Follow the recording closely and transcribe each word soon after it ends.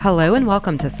Hello and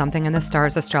welcome to Something in the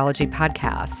Stars Astrology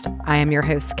Podcast. I am your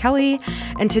host, Kelly,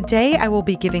 and today I will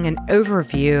be giving an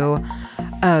overview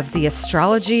of the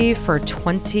astrology for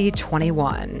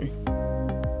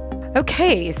 2021.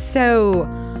 Okay, so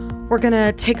we're going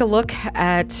to take a look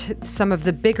at some of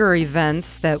the bigger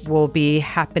events that will be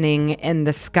happening in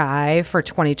the sky for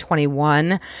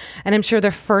 2021. And I'm sure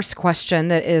the first question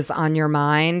that is on your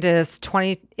mind is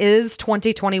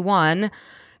 2021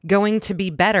 going to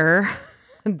be better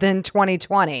than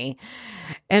 2020?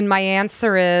 And my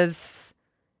answer is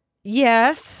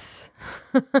yes,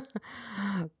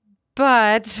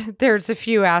 but there's a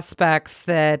few aspects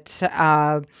that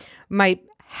might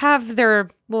have their,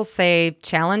 we'll say,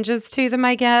 challenges to them,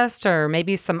 I guess, or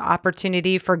maybe some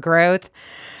opportunity for growth.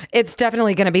 It's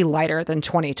definitely going to be lighter than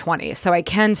 2020, so I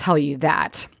can tell you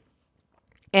that.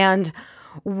 And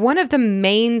one of the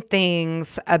main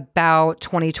things about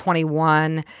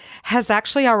 2021 has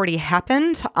actually already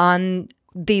happened. On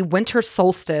the winter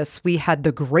solstice. We had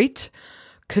the great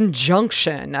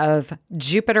conjunction of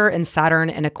Jupiter and Saturn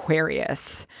in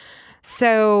Aquarius.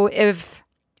 So if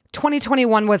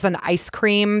 2021 was an ice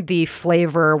cream, the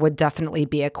flavor would definitely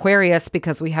be Aquarius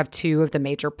because we have two of the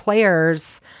major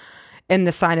players in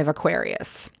the sign of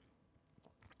Aquarius.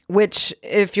 Which,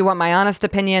 if you want my honest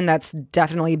opinion, that's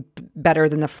definitely better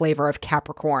than the flavor of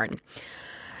Capricorn.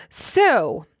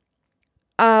 So,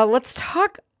 let's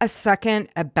talk a second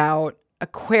about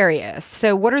Aquarius.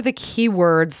 So, what are the key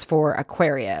words for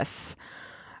Aquarius?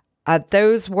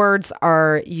 Those words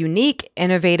are unique,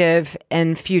 innovative,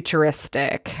 and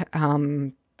futuristic.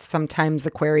 Sometimes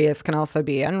Aquarius can also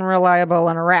be unreliable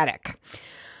and erratic.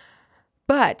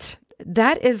 But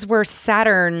that is where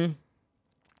Saturn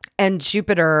and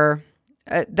Jupiter,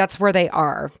 that's where they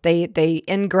are. They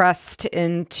ingressed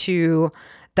into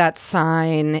that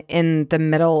sign in the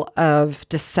middle of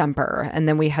December. And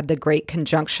then we had the great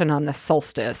conjunction on the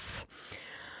solstice,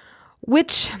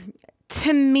 which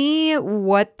to me,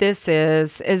 what this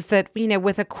is that,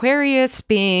 with Aquarius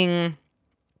being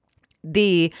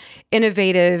the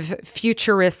innovative,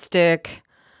 futuristic,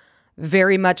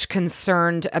 very much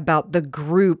concerned about the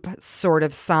group sort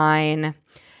of sign,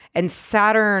 and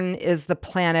Saturn is the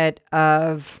planet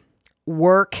of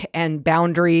work and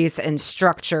boundaries and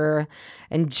structure.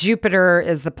 And Jupiter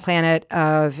is the planet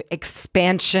of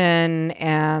expansion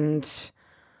and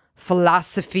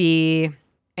philosophy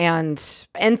and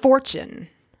fortune.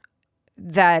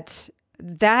 That's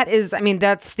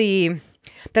the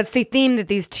theme that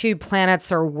these two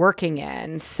planets are working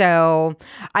in. So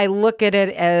I look at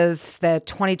it as that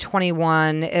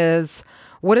 2021 is,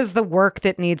 what is the work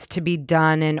that needs to be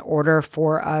done in order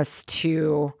for us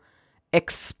to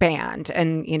expand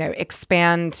and,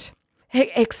 expand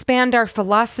our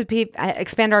philosophy,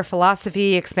 expand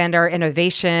our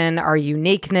innovation, our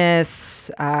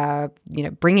uniqueness,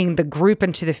 bringing the group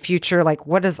into the future? Like,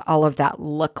 what does all of that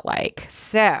look like?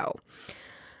 So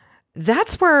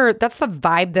that's the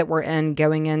vibe that we're in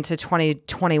going into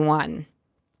 2021.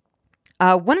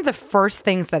 One of the first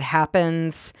things that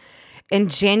happens in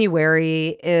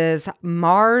January is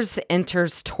Mars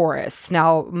enters Taurus.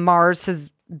 Now, Mars has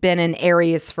been in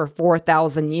Aries for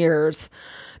 4,000 years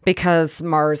because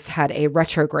Mars had a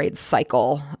retrograde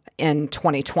cycle in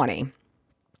 2020.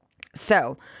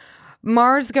 So,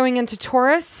 Mars going into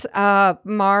Taurus.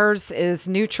 Mars is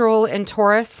neutral in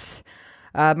Taurus.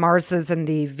 Mars is in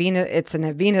the Venus. It's in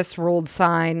a Venus-ruled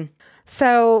sign.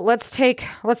 So let's take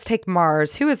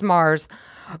Mars. Who is Mars?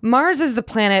 Mars is the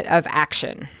planet of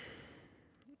action.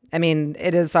 I mean,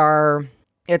 it's our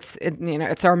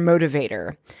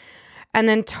motivator. And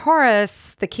then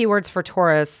Taurus, the keywords for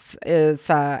Taurus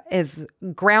is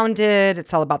grounded.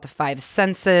 It's all about the five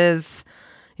senses.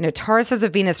 Taurus is a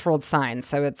Venus-ruled sign,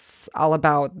 so it's all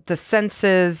about the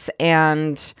senses,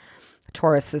 and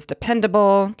Taurus is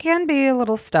dependable, can be a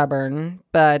little stubborn,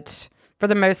 but for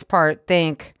the most part,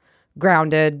 think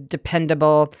grounded,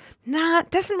 dependable,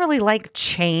 doesn't really like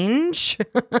change.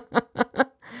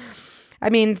 I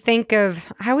mean, I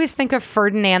always think of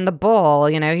Ferdinand the Bull.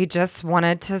 He just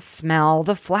wanted to smell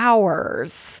the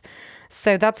flowers.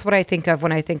 So that's what I think of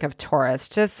when I think of Taurus.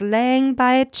 Just laying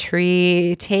by a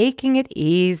tree, taking it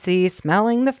easy,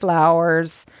 smelling the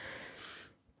flowers.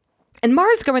 And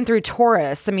Mars going through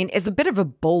Taurus, is a bit of a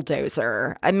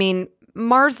bulldozer.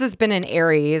 Mars has been in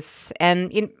Aries,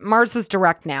 and Mars is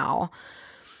direct now.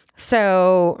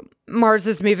 So Mars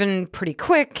is moving pretty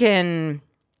quick and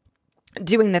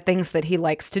doing the things that he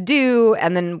likes to do.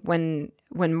 And then when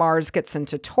Mars gets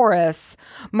into Taurus,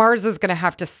 Mars is going to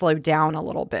have to slow down a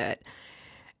little bit.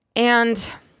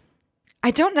 And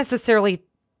I don't necessarily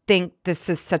think this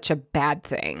is such a bad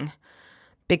thing,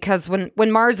 because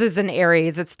when Mars is in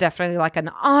Aries, it's definitely like an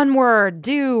onward,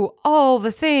 do all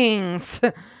the things,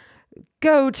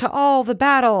 go to all the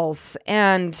battles.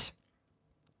 And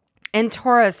in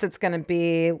Taurus, it's going to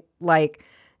be like,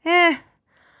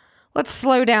 let's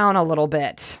slow down a little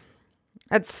bit.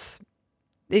 It's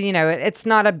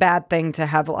not a bad thing to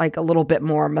have like a little bit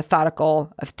more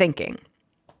methodical of thinking.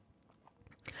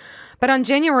 But on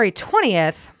January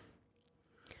 20th,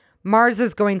 Mars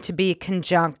is going to be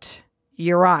conjunct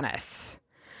Uranus.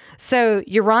 So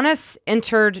Uranus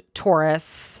entered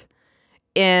Taurus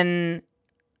in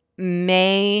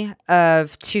May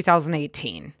of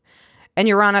 2018. And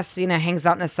Uranus, hangs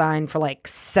out in a sign for like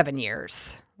 7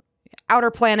 years. Outer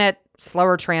planet,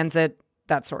 slower transit,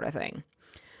 that sort of thing.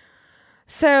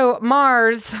 So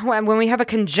Mars, when we have a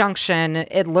conjunction,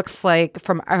 it looks like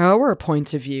from our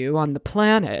point of view on the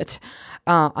planet,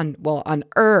 on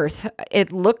Earth,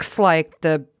 it looks like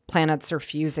the planets are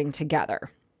fusing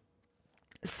together.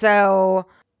 So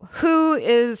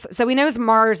we know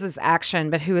Mars is action,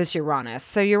 but who is Uranus?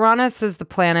 So Uranus is the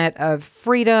planet of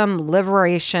freedom,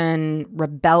 liberation,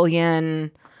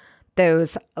 rebellion,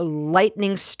 those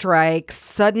lightning strikes,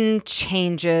 sudden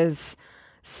changes,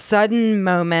 sudden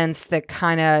moments that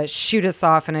kind of shoot us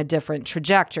off in a different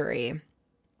trajectory.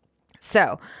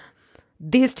 So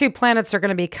these two planets are going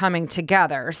to be coming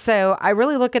together. So I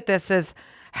really look at this as,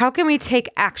 how can we take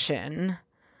action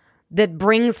that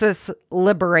brings us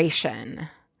liberation?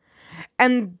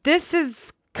 And this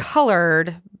is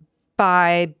colored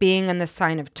by being in the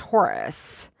sign of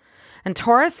Taurus. And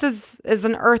Taurus is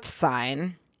an earth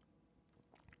sign.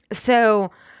 So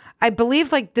I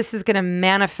believe like this is going to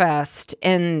manifest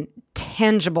in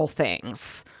tangible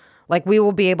things. Like we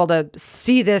will be able to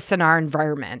see this in our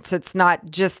environment. It's not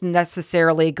just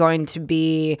necessarily going to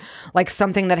be like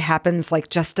something that happens like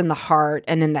just in the heart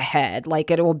and in the head. Like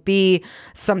it will be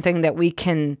something that we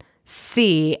can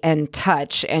see and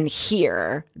touch and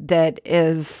hear that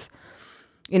is,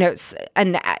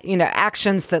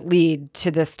 actions that lead to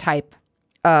this type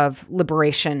of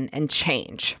liberation and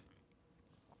change.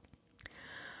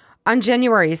 On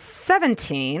January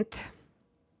 17th,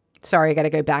 sorry, I got to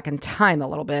go back in time a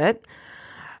little bit,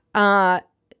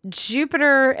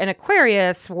 Jupiter and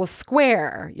Aquarius will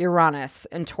square Uranus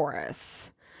and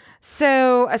Taurus.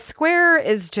 So a square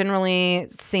is generally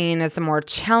seen as a more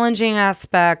challenging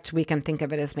aspect. We can think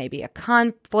of it as maybe a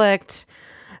conflict.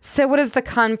 So what is the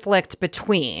conflict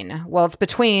between? Well, it's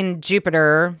between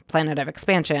Jupiter, planet of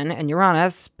expansion, and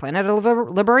Uranus, planet of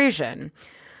liberation.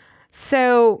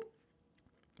 So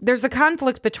there's a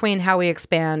conflict between how we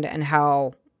expand and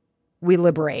how we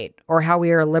liberate, or how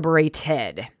we are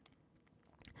liberated.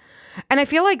 And I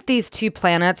feel like these two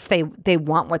planets, they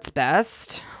want what's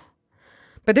best,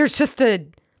 but there's just a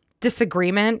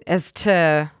disagreement as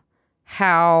to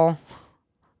how,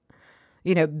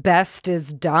 best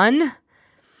is done.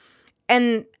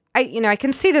 And I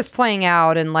can see this playing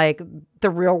out in like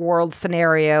the real world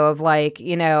scenario of like,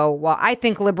 well, I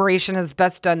think liberation is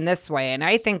best done this way, and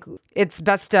I think it's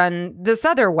best done this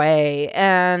other way.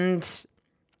 And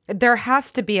there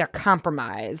has to be a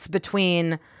compromise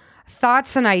between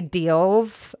thoughts and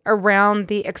ideals around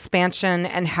the expansion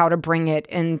and how to bring it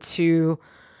into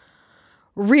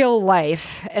real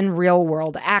life and real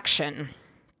world action.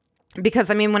 Because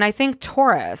when I think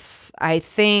Taurus, I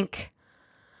think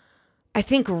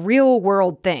real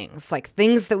world things, like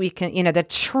things that we can, the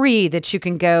tree that you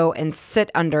can go and sit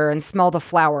under and smell the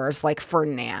flowers like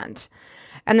Ferdinand.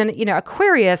 And then,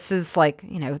 Aquarius is like,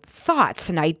 thoughts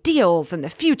and ideals and the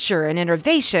future and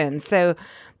innovation. So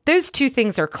those two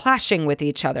things are clashing with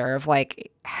each other of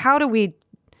like, how do we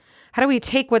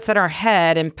take what's in our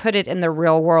head and put it in the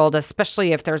real world,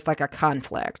 especially if there's like a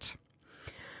conflict?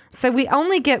 So we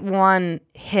only get one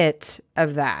hit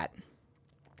of that.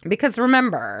 Because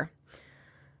remember,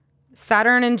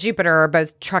 Saturn and Jupiter are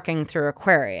both trucking through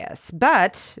Aquarius,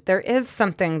 but there is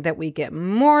something that we get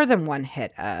more than one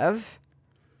hit of,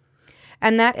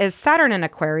 and that is Saturn in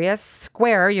Aquarius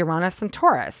square Uranus and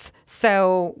Taurus.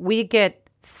 So we get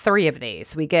 3 of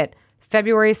these. We get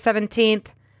February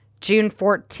 17th, June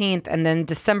 14th, and then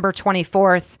December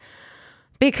 24th,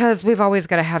 because we've always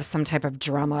got to have some type of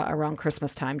drama around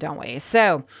Christmas time, don't we?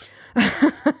 So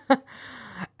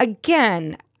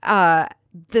again,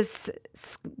 the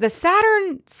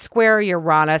Saturn square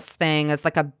Uranus thing is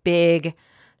like a big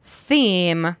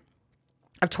theme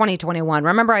of 2021.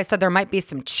 Remember I said there might be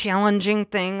some challenging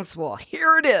things? Well,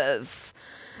 here it is.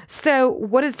 So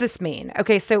what does this mean?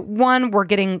 Okay, so 1, we're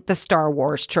getting the Star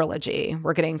Wars trilogy.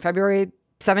 We're getting February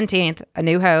 17th, A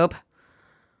New Hope,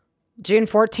 June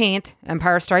 14th,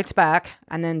 Empire Strikes Back,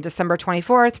 and then December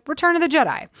 24th, Return of the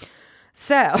Jedi.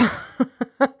 So,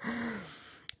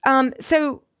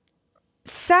 so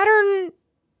Saturn,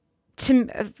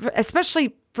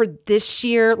 especially for this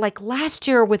year, like last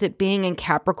year with it being in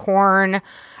Capricorn,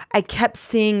 I kept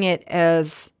seeing it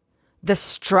as the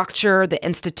structure, the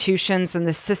institutions, and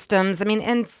the systems. I mean,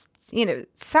 and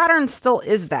Saturn still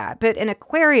is that, but in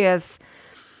Aquarius,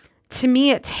 to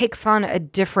me, it takes on a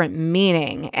different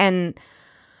meaning, and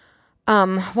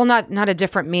well, not a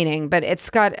different meaning, but it's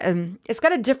got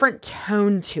a different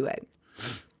tone to it.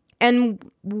 And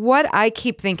what I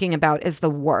keep thinking about is the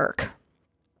work.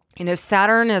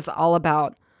 Saturn is all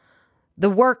about the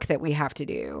work that we have to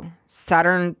do.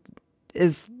 Saturn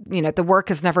is, the work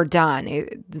is never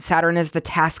done. Saturn is the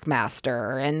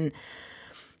taskmaster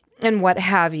and what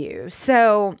have you.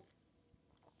 So,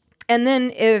 and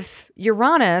then if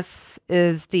Uranus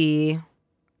is the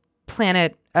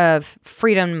planet of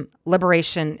freedom,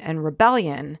 liberation, and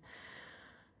rebellion,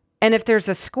 and if there's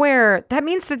a square, that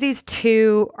means that these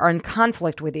two are in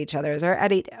conflict with each other. They're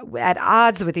at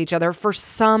odds with each other for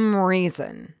some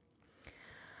reason.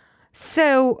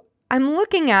 So I'm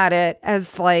looking at it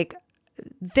as like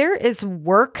there is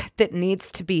work that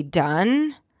needs to be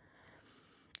done.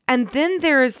 And then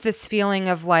there's this feeling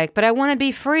of like, but I want to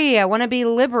be free. I want to be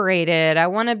liberated. I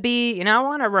want to be, I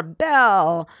want to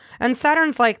rebel. And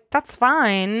Saturn's like, that's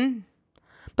fine.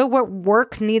 But what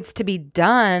work needs to be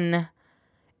done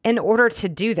in order to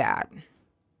do that?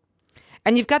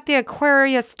 And you've got the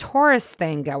Aquarius Taurus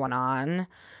thing going on.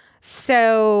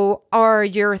 So are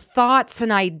your thoughts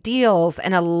and ideals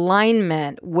in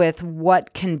alignment with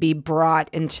what can be brought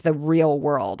into the real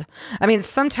world? I mean,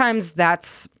 sometimes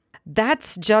that's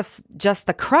just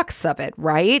the crux of it,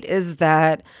 right? Is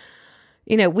that,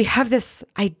 we have this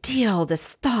ideal,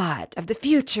 this thought of the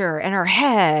future in our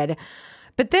head,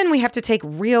 but then we have to take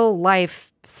real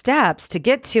life steps to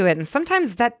get to it. And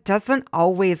sometimes that doesn't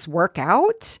always work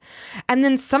out. And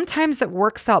then sometimes it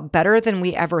works out better than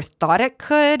we ever thought it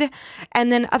could.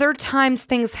 And then other times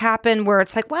things happen where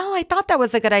it's like, well, I thought that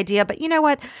was a good idea, but you know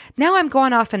what? Now I'm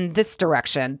going off in this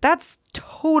direction. That's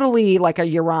totally like a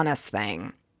Uranus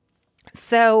thing.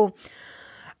 So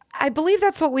I believe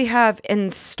that's what we have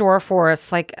in store for us,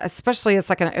 like especially as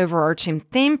like an overarching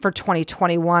theme for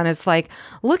 2021 is like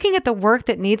looking at the work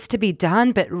that needs to be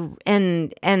done, but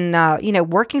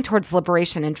working towards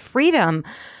liberation and freedom,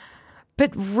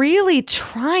 but really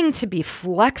trying to be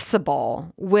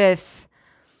flexible with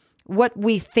what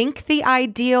we think the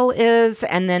ideal is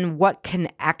and then what can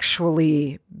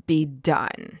actually be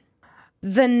done.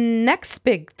 The next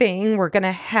big thing we're going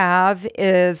to have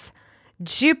is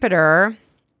Jupiter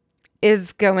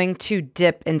is going to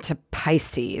dip into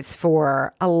Pisces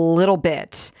for a little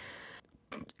bit.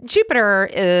 Jupiter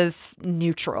is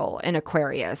neutral in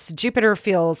Aquarius. Jupiter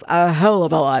feels a hell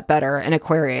of a lot better in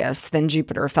Aquarius than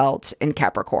Jupiter felt in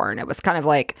Capricorn. It was kind of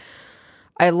like,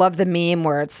 I love the meme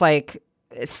where it's like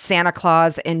Santa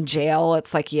Claus in jail.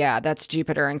 It's like, yeah, that's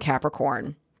Jupiter in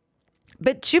Capricorn.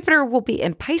 But Jupiter will be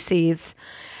in Pisces.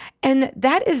 And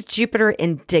that is Jupiter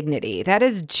in dignity. That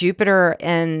is Jupiter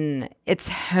in its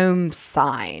home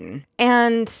sign.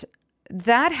 And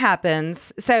that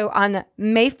happens. So on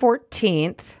May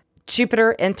 14th,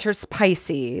 Jupiter enters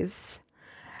Pisces.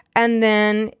 And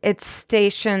then it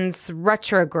stations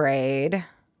retrograde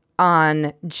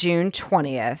on June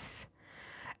 20th.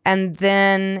 And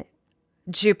then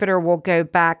Jupiter will go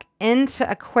back into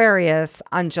Aquarius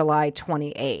on July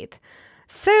 28th.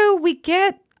 So we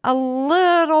get a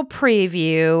little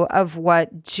preview of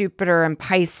what Jupiter and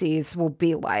Pisces will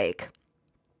be like.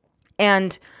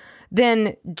 And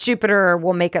then Jupiter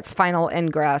will make its final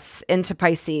ingress into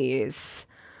Pisces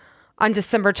on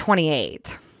December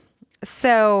 28th.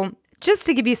 So just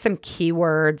to give you some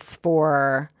keywords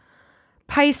for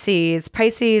Pisces,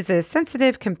 Pisces is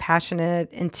sensitive,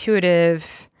 compassionate,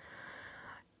 intuitive,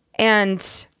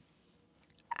 and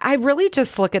I really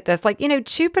just look at this like,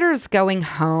 Jupiter's going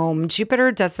home.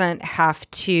 Jupiter doesn't have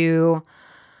to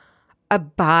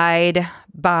abide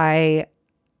by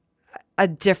a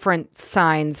different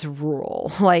sign's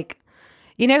rule. Like,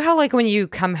 how like when you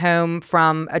come home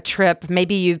from a trip,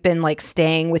 maybe you've been like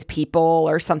staying with people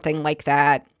or something like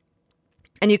that,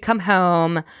 and you come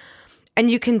home and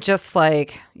you can just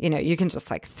like,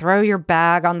 throw your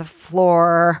bag on the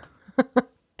floor.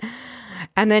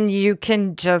 And then you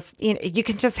can just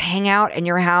hang out in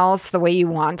your house the way you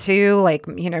want to. Like,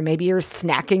 maybe you're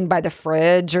snacking by the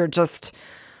fridge or just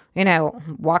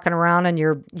walking around in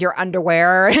your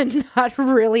underwear and not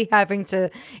really having to,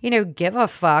 give a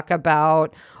fuck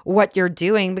about what you're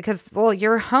doing because, well,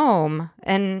 you're home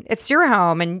and it's your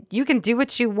home and you can do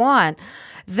what you want.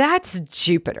 That's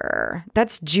Jupiter.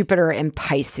 That's Jupiter in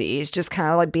Pisces, just kind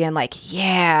of like being like,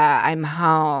 yeah, I'm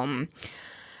home.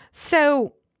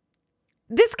 So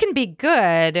this can be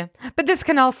good, but this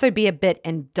can also be a bit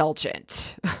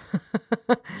indulgent.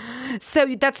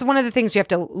 So that's one of the things you have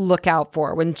to look out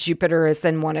for when Jupiter is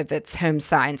in one of its home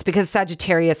signs, because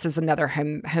Sagittarius is another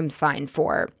home sign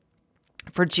for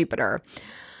Jupiter.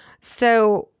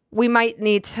 So we might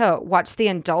need to watch the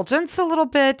indulgence a little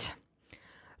bit,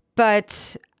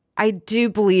 but I do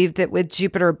believe that with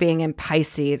Jupiter being in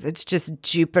Pisces, it's just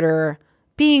Jupiter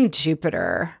being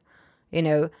Jupiter,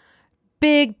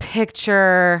 big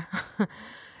picture,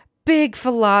 big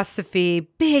philosophy,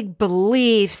 big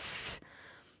beliefs,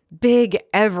 big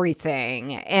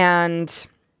everything. And,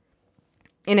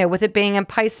 with it being in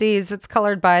Pisces, it's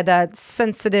colored by that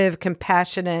sensitive,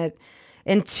 compassionate,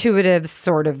 intuitive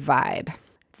sort of vibe.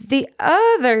 The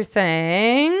other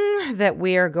thing that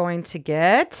we are going to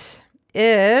get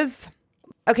is,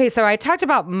 okay, so I talked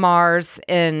about Mars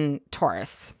in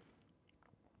Taurus.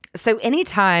 So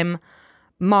anytime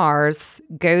Mars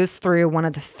goes through one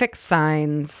of the fixed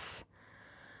signs,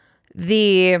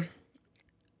 the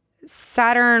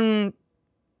Saturn-Uranus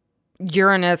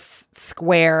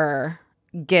square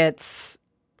gets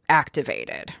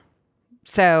activated.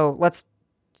 So let's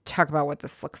talk about what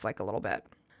this looks like a little bit.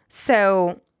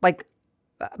 So like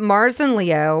Mars in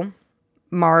Leo,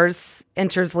 Mars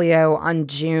enters Leo on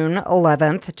June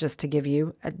 11th, just to give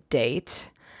you a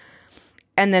date.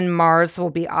 And then Mars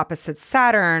will be opposite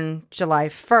Saturn July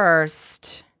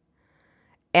 1st.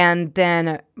 And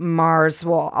then Mars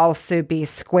will also be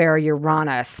square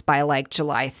Uranus by like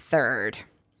July 3rd.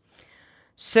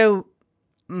 So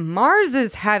Mars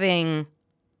is having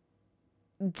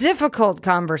difficult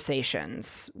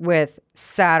conversations with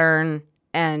Saturn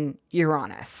and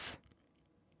Uranus.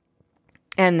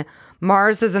 And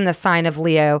Mars is in the sign of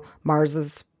Leo. Mars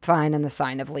is fine in the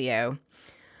sign of Leo.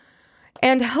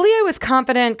 And Leo is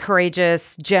confident,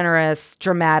 courageous, generous,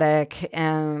 dramatic,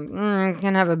 and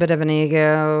can have a bit of an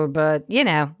ego, but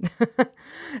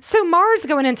So Mars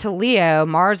going into Leo,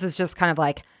 Mars is just kind of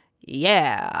like,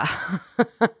 yeah,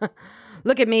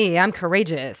 look at me. I'm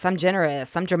courageous. I'm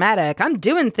generous. I'm dramatic. I'm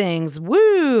doing things.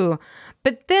 Woo.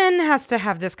 But then has to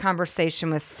have this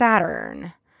conversation with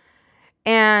Saturn.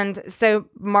 And so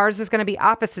Mars is going to be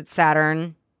opposite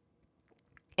Saturn.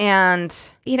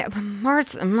 And,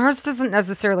 Mars doesn't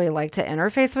necessarily like to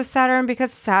interface with Saturn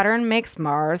because Saturn makes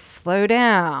Mars slow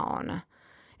down.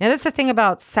 That's the thing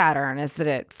about Saturn, is that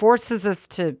it forces us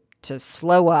to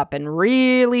slow up and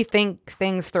really think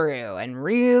things through and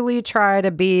really try to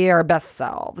be our best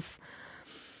selves.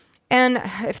 And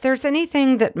if there's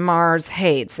anything that Mars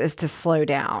hates is to slow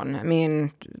down. I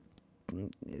mean,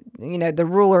 the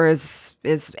ruler is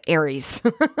Aries.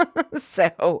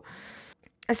 So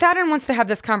Saturn wants to have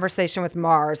this conversation with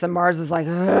Mars, and Mars is like,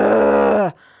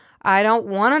 ugh, I don't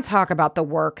want to talk about the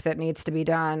work that needs to be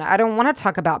done. I don't want to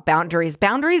talk about boundaries.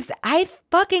 I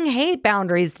fucking hate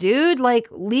boundaries, dude. Like,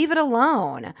 leave it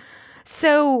alone.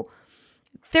 So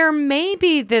there may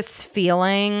be this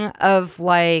feeling of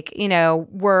like,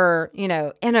 we're,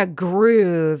 in a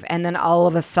groove, and then all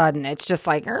of a sudden it's just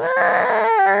like,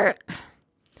 ugh.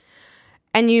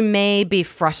 And you may be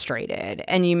frustrated,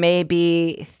 and you may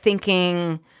be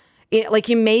thinking,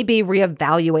 you may be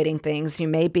reevaluating things. You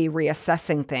may be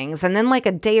reassessing things. And then like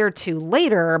a day or two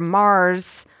later,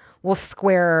 Mars will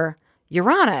square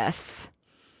Uranus.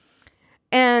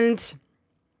 And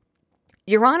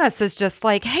Uranus is just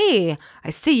like, hey,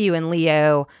 I see you in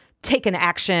Leo taking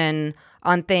action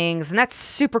on things. And that's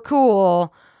super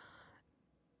cool.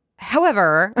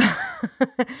 However,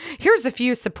 here's a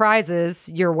few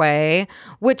surprises your way,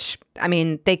 which,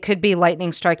 they could be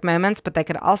lightning strike moments, but they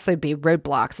could also be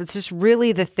roadblocks. It's just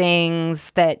really the things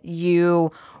that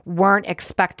you weren't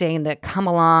expecting that come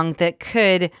along that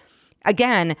could,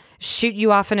 again, shoot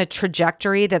you off in a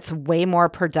trajectory that's way more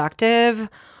productive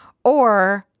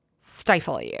or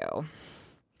stifle you,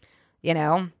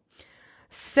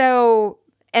 So,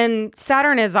 and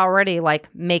Saturn is already like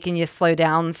making you slow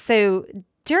down. So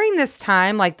during this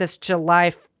time, like this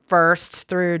July 1st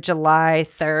through July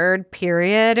 3rd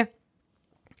period,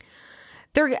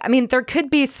 there could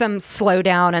be some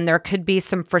slowdown, and there could be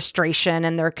some frustration,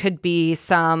 and there could be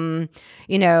some,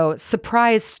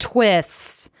 surprise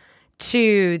twists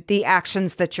to the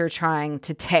actions that you're trying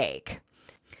to take.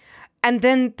 And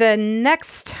then the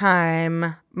next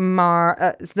time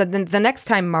the next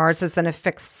time Mars is in a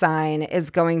fixed sign is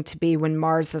going to be when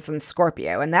Mars is in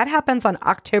Scorpio. And that happens on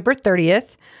October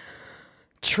 30th.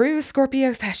 True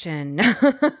Scorpio fashion.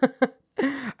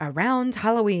 Around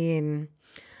Halloween.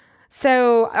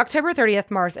 So October 30th,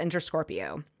 Mars enters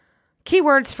Scorpio.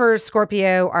 Keywords for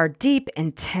Scorpio are deep,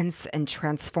 intense, and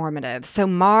transformative. So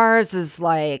Mars is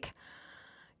like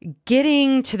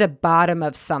getting to the bottom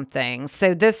of something.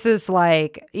 So this is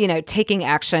like, taking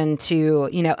action to,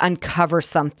 uncover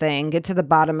something, get to the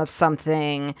bottom of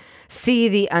something, see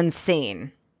the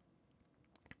unseen.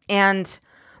 And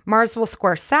Mars will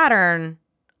square Saturn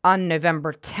on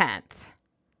November 10th.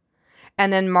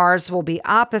 And then Mars will be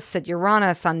opposite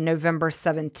Uranus on November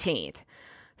 17th.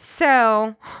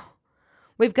 So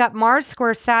we've got Mars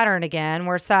square Saturn again,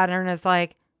 where Saturn is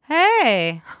like,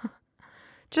 hey,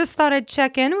 just thought I'd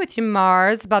check in with you,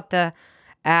 Mars, about the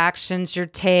actions you're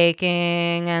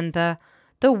taking and the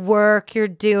work you're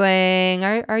doing.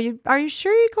 Are you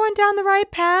sure you're going down the right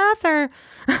path, or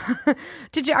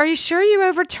are you sure you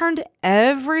overturned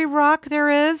every rock there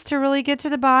is to really get to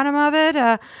the bottom of it?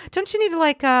 Don't you need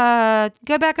to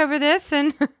go back over this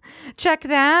and check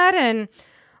that and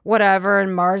whatever?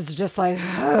 And Mars is just like,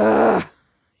 ugh.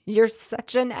 You're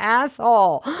such an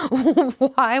asshole.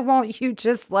 Why won't you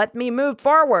just let me move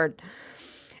forward?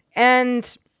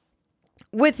 And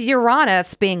with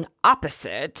Uranus being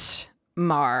opposite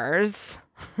Mars,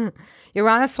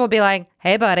 Uranus will be like,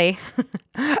 hey, buddy,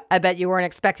 I bet you weren't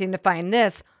expecting to find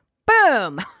this.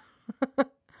 Boom.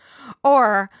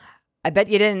 Or I bet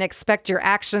you didn't expect your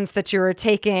actions that you were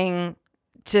taking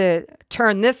to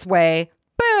turn this way.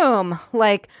 Boom.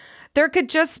 Like there could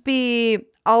just be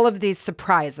all of these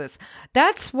surprises.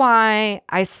 That's why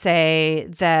I say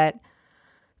that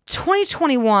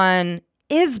 2021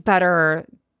 is better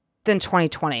than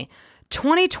 2020.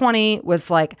 2020 was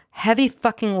like heavy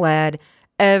fucking lead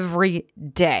every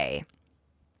day.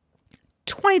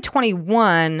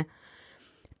 2021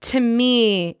 to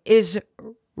me is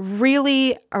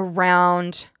really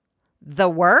around the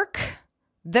work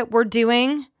that we're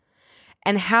doing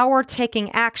and how we're taking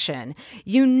action.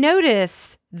 You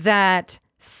notice that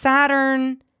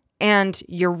Saturn and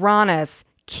Uranus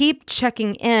keep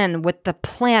checking in with the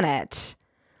planet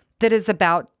that is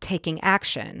about taking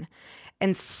action.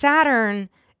 And Saturn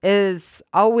is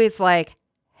always like,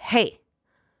 hey,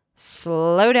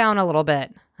 slow down a little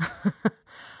bit.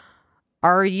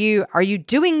 Are you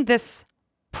doing this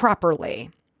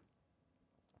properly?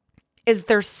 Is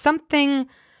there something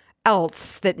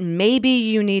else that maybe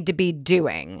you need to be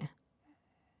doing?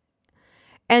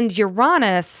 And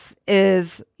Uranus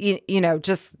is,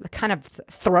 just kind of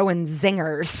throwing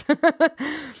zingers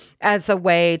as a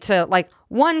way to,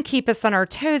 one, keep us on our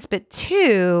toes, but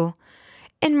two,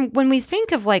 and when we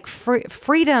think of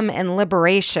freedom and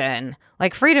liberation,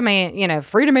 freedom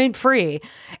ain't free.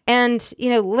 And,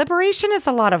 liberation is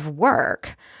a lot of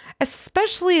work,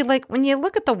 especially when you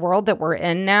look at the world that we're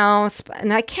in now.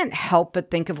 And I can't help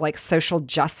but think of social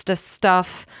justice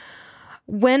stuff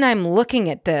when I'm looking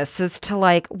at this, is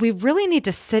to we really need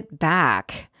to sit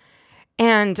back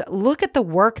and look at the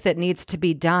work that needs to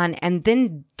be done and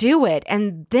then do it.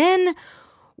 And then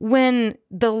when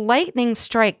the lightning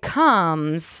strike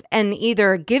comes and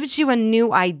either gives you a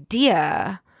new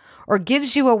idea or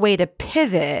gives you a way to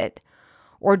pivot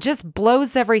or just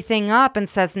blows everything up and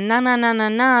says,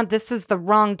 no, this is the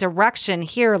wrong direction.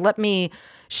 Here, let me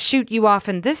shoot you off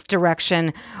in this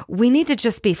direction. We need to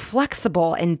just be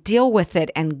flexible and deal with it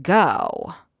and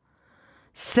go.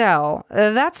 So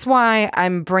that's why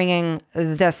I'm bringing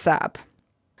this up.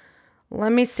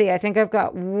 Let me see. I think I've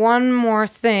got one more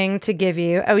thing to give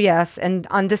you. Oh, yes. And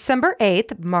on December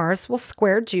 8th, Mars will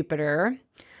square Jupiter.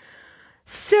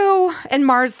 So, and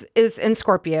Mars is in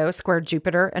Scorpio, square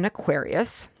Jupiter in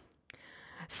Aquarius.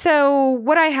 So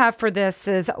what I have for this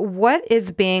is what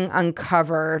is being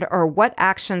uncovered or what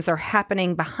actions are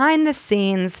happening behind the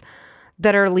scenes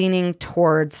that are leaning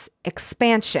towards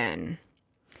expansion.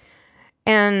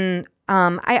 And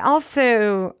I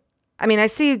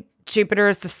see Jupiter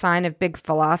as the sign of big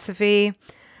philosophy.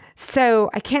 So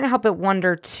I can't help but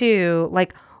wonder too,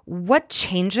 what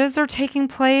changes are taking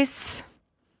place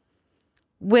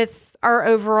with our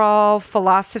overall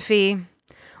philosophy?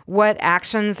 What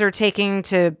actions are taking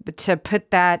to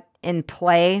put that in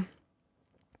play?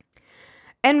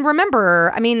 And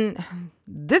remember,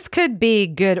 this could be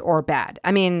good or bad.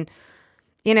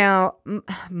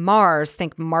 Mars,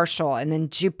 think Marshall, and then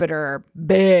Jupiter,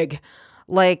 big,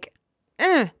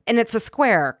 and it's a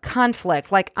square,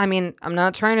 conflict. I'm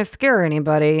not trying to scare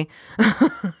anybody,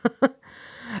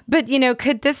 But,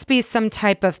 could this be some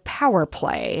type of power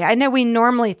play? I know we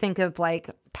normally think of like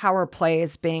power play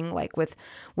as being like with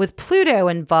Pluto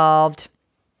involved,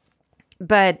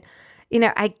 but,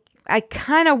 I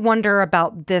kind of wonder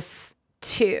about this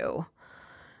too.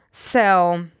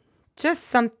 So just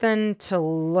something to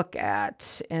look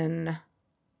at in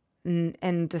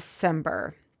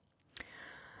December.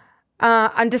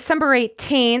 On December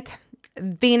 18th,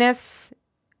 Venus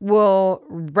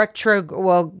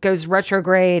goes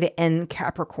retrograde in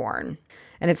Capricorn,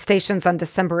 and it stations on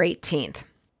December 18th.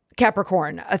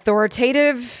 Capricorn,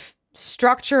 authoritative,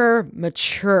 structure,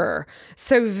 mature.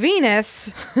 So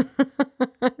Venus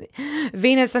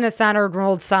in a Saturn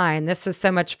ruled sign. This is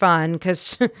so much fun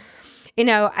because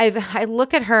I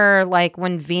look at her like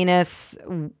when Venus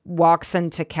walks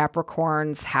into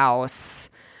Capricorn's house.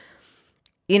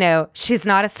 She's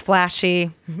not as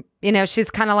flashy. She's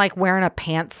kind of like wearing a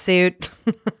pantsuit,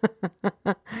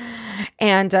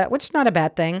 and which is not a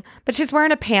bad thing. But she's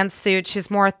wearing a pantsuit.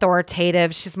 She's more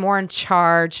authoritative. She's more in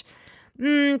charge.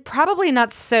 Probably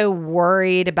not so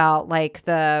worried about like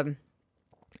the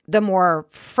more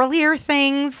frillier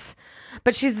things,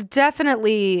 but she's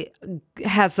definitely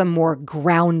has a more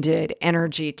grounded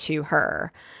energy to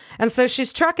her. And so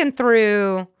she's trucking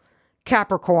through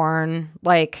Capricorn,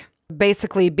 like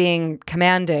basically being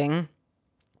commanding.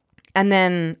 And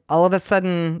then all of a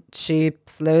sudden she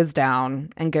slows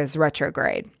down and goes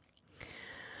retrograde.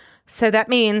 So that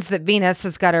means that Venus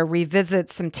has got to revisit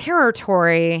some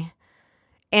territory.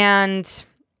 And,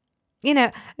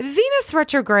 Venus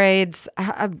retrogrades,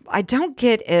 I don't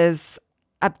get as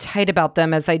uptight about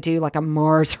them as I do like a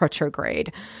Mars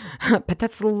retrograde. But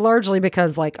that's largely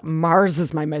because like Mars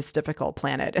is my most difficult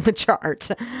planet in the chart.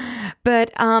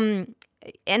 But, and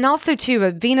also too,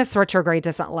 a Venus retrograde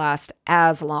doesn't last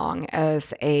as long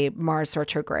as a Mars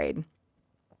retrograde.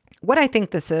 What I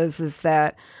think this is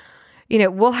that,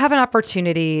 we'll have an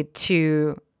opportunity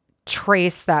to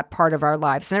trace that part of our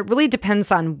lives. And it really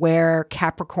depends on where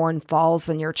Capricorn falls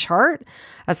in your chart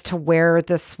as to where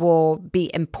this will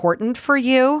be important for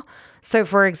you. So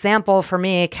for example, for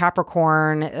me,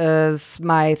 Capricorn is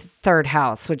my third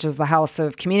house, which is the house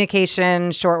of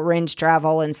communication, short range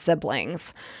travel, and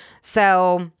siblings.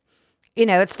 So,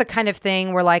 it's the kind of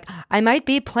thing where like, I might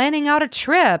be planning out a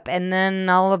trip and then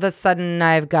all of a sudden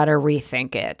I've got to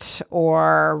rethink it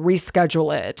or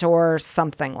reschedule it or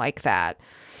something like that.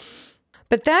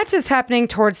 But that is happening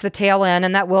towards the tail end,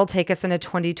 and that will take us into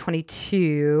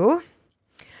 2022.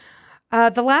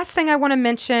 The last thing I want to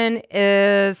mention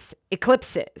is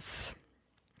eclipses.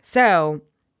 So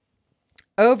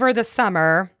over the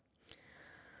summer,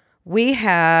 we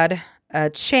had a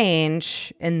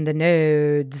change in the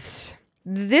nodes.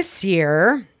 This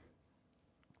year,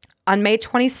 on May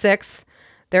 26th,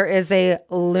 there is a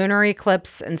lunar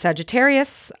eclipse in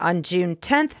Sagittarius. On June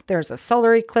 10th, there's a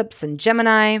solar eclipse in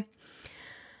Gemini.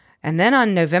 And then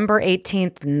on November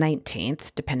 18th,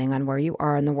 19th, depending on where you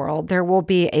are in the world, there will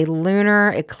be a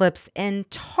lunar eclipse in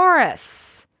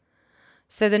Taurus.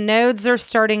 So the nodes are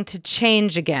starting to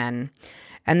change again.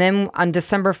 And then on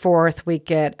December 4th, we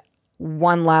get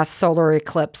one last solar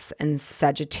eclipse in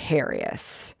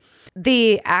Sagittarius.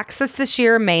 The axis this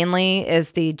year mainly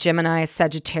is the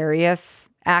Gemini-Sagittarius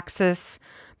axis,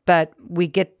 but we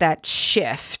get that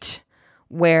shift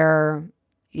where,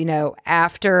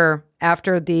 after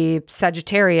the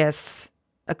Sagittarius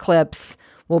eclipse,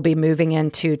 we'll be moving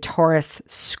into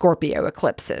Taurus-Scorpio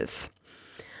eclipses.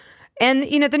 And,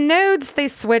 the nodes, they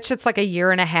switch. It's like a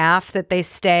year and a half that they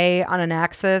stay on an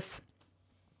axis.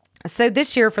 So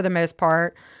this year, for the most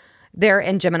part, they're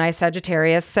in Gemini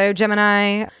Sagittarius. So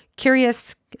Gemini,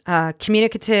 curious,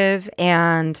 communicative,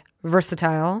 and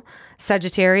versatile.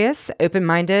 Sagittarius,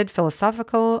 open-minded,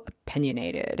 philosophical,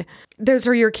 opinionated. Those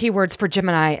are your keywords for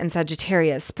Gemini and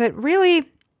Sagittarius. But really,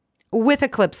 with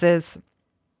eclipses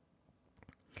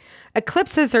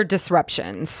are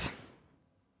disruptions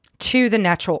to the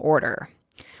natural order.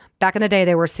 Back in the day,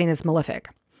 they were seen as malefic.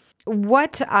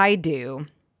 What I do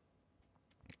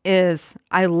is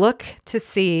I look to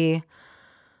see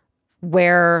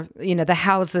where, the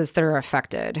houses that are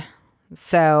affected.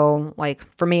 So like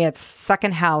for me, it's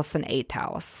second house and eighth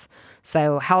house.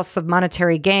 So house of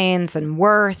monetary gains and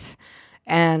worth,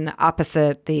 and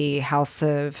opposite the house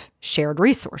of shared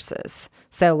resources.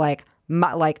 So like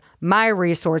my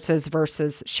resources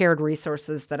versus shared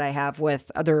resources that I have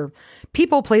with other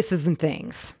people, places, and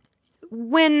things.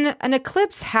 When an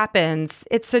eclipse happens,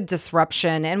 it's a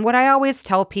disruption. And what I always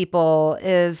tell people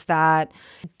is that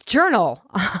journal,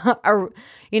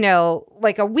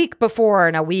 like a week before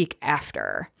and a week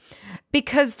after,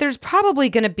 because there's probably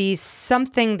going to be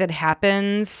something that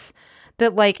happens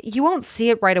that like you won't see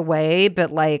it right away,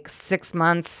 but like 6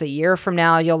 months, a year from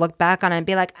now, you'll look back on it and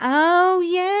be like, oh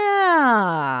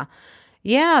yeah.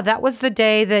 Yeah, that was the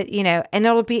day that, and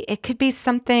it could be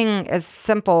something as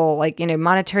simple like,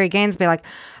 monetary gains, be like,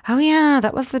 oh yeah,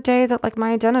 that was the day that like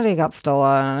my identity got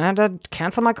stolen and I had to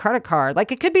cancel my credit card.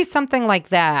 Like it could be something like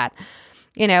that,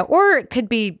 or it could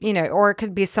be,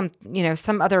 some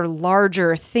other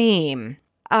larger theme.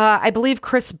 I believe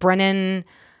Chris Brennan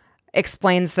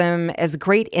explains them as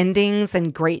great endings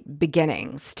and great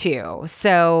beginnings too.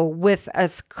 So with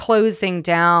us closing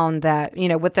down that,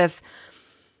 with this,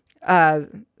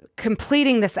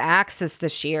 completing this axis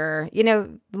this year,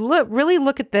 really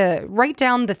write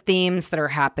down the themes that are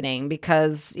happening,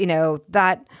 because,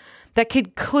 that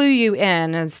could clue you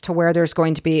in as to where there's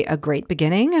going to be a great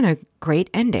beginning and a great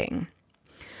ending.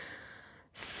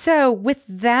 So with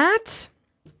that,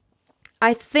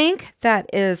 I think that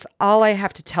is all I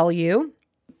have to tell you.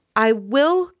 I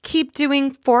will keep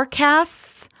doing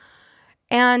forecasts,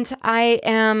 and I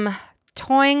am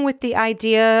toying with the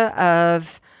idea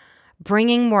of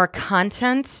bringing more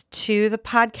content to the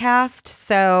podcast.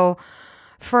 So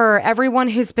for everyone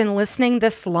who's been listening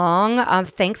this long,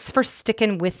 thanks for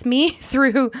sticking with me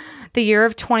through the year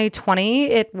of 2020.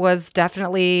 It was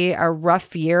definitely a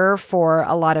rough year for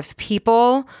a lot of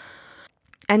people.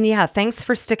 And yeah, thanks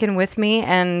for sticking with me,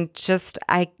 and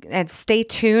stay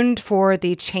tuned for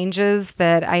the changes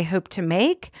that I hope to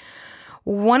make.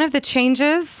 One of the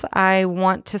changes I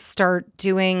want to start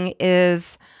doing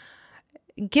is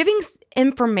giving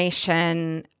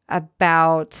information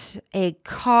about a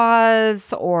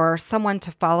cause or someone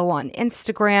to follow on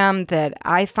Instagram that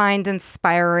I find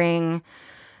inspiring.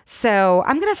 So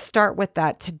I'm going to start with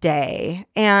that today.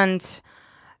 And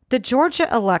the Georgia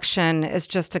election is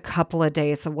just a couple of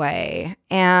days away,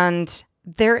 and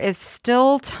there is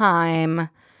still time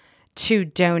to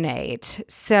donate.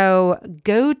 So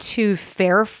go to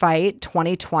Fair Fight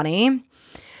 2020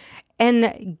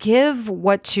 and give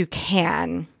what you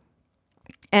can.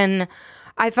 And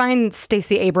I find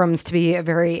Stacey Abrams to be a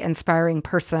very inspiring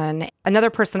person. Another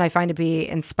person I find to be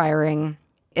inspiring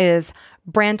is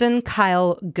Brandon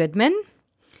Kyle Goodman.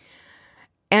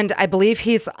 And I believe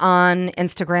he's on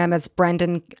Instagram as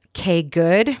Brandon K.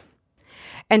 Good.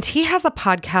 And he has a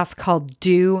podcast called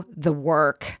Do the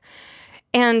Work.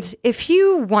 And if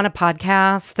you want a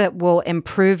podcast that will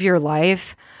improve your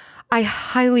life, I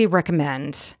highly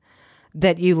recommend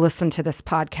that you listen to this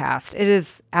podcast. It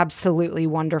is absolutely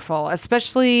wonderful,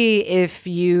 especially if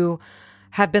you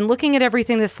have been looking at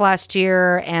everything this last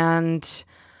year and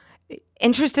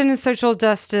interested in social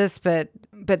justice, but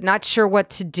not sure what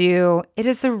to do. It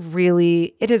is a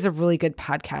really good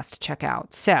podcast to check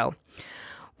out. So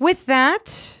with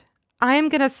that, I am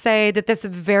going to say that this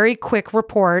very quick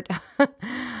report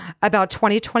about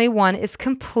 2021 is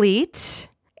complete,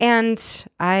 and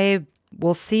I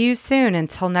will see you soon.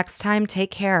 Until next time,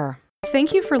 take care.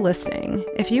 Thank you for listening.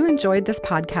 If you enjoyed this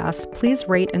podcast, please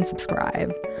rate and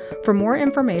subscribe. For more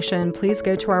information, please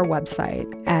go to our website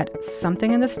at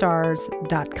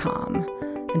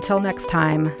somethinginthe.stars.com. Until next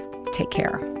time, take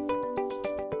care.